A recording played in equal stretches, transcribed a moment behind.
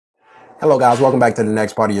Hello guys, welcome back to the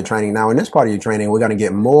next part of your training. Now in this part of your training, we're going to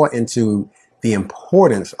get more into the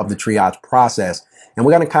importance of the triage process. And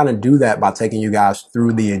we're going to kind of do that by taking you guys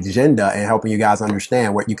through the agenda and helping you guys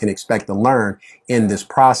understand what you can expect to learn in this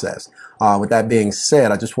process. With that being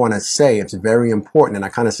said, I just want to say it's very important, and I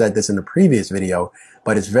kind of said this in the previous video,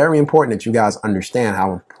 but it's very important that you guys understand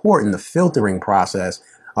how important the filtering process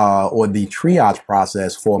or the triage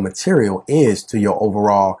process for material is to your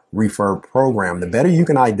overall refurb program. The better you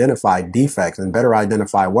can identify defects and better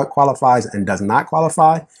identify what qualifies and does not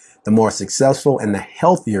qualify, the more successful and the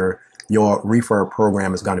healthier your refurb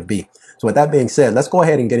program is going to be. So with that being said, let's go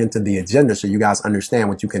ahead and get into the agenda so you guys understand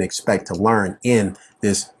what you can expect to learn in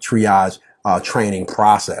this triage training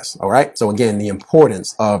process. All right. So again, the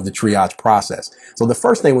importance of the triage process. So the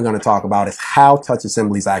first thing we're going to talk about is how touch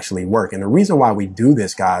assemblies actually work. And the reason why we do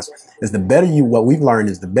this, guys, is what we've learned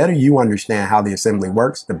is the better you understand how the assembly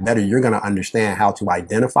works, the better you're going to understand how to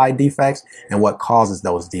identify defects and what causes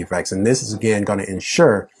those defects. And this is again going to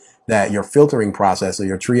ensure that your filtering process or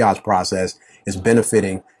your triage process is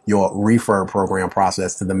benefiting your refurb program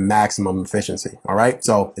process to the maximum efficiency. All right.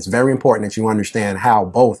 So it's very important that you understand how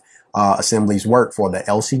both assemblies work for the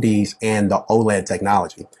LCDs and the OLED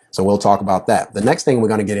technology. So we'll talk about that. The next thing we're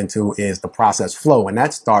going to get into is the process flow, and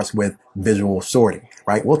that starts with visual sorting,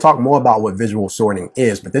 right? We'll talk more about what visual sorting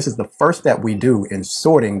is, but this is the first step we do in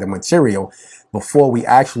sorting the material before we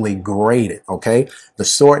actually grade it, okay? The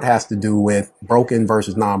sort has to do with broken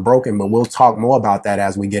versus non-broken, but we'll talk more about that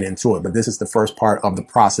as we get into it. But this is the first part of the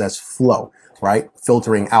process flow, right?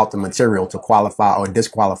 Filtering out the material to qualify or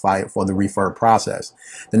disqualify it for the refurb process.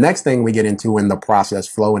 The next thing we get into in the process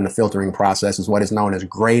flow and the filtering process is what is known as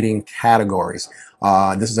grading categories.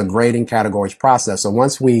 This is a grading categories process. So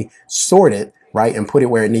once we sort it, right, and put it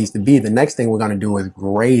where it needs to be, the next thing we're going to do is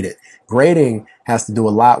grade it. Grading has to do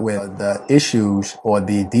a lot with the issues or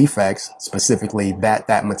the defects specifically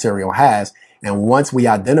that material has. And once we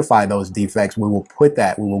identify those defects, we will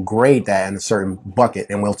grade that in a certain bucket.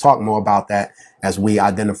 And we'll talk more about that as we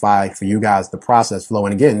identify for you guys the process flow.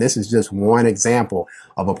 And again, this is just one example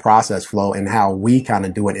of a process flow and how we kind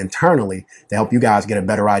of do it internally to help you guys get a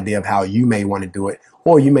better idea of how you may want to do it,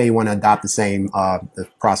 or you may want to adopt the same the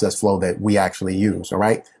process flow that we actually use. All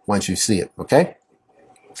right. Once you see it. OK.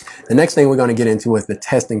 The next thing we're going to get into is the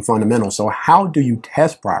testing fundamentals. So how do you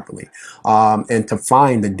test properly and to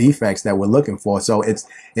find the defects that we're looking for? So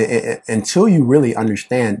until you really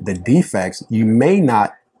understand the defects, you may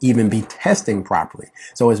not even be testing properly.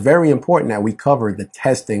 So it's very important that we cover the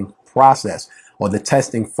testing process or the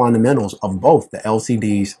testing fundamentals of both the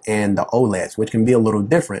LCDs and the OLEDs, which can be a little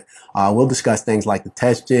different. We'll discuss things like the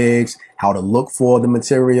test jigs, how to look for the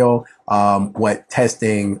material, what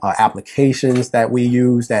testing applications that we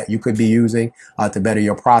use that you could be using to better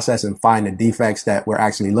your process and find the defects that we're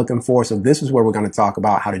actually looking for. So this is where we're going to talk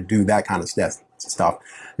about how to do that kind of stuff.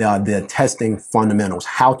 The testing fundamentals,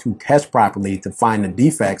 how to test properly to find the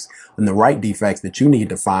defects and the right defects that you need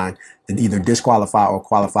to find to either disqualify or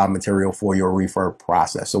qualify material for your refurb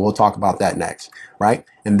process. So we'll talk about that next, right?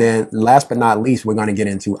 And then last but not least, we're going to get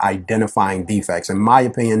into identifying defects. In my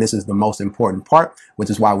opinion, this is the most important part, which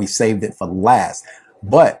is why we saved it for last.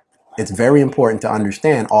 But it's very important to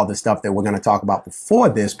understand all the stuff that we're going to talk about before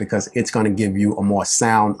this, because it's going to give you a more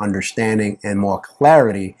sound understanding and more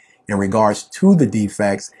clarity in regards to the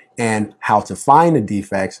defects and how to find the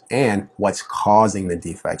defects and what's causing the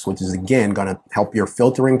defects, which is again going to help your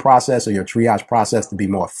filtering process or your triage process to be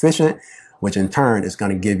more efficient, which in turn is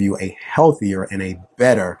going to give you a healthier and a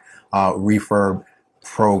better refurb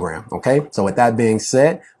program. Okay, so with that being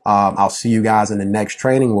said, I'll see you guys in the next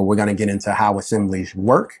training where we're going to get into how assemblies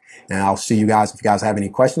work. And I'll see you guys. If you guys have any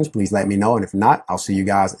questions, please let me know. And if not, I'll see you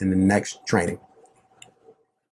guys in the next training.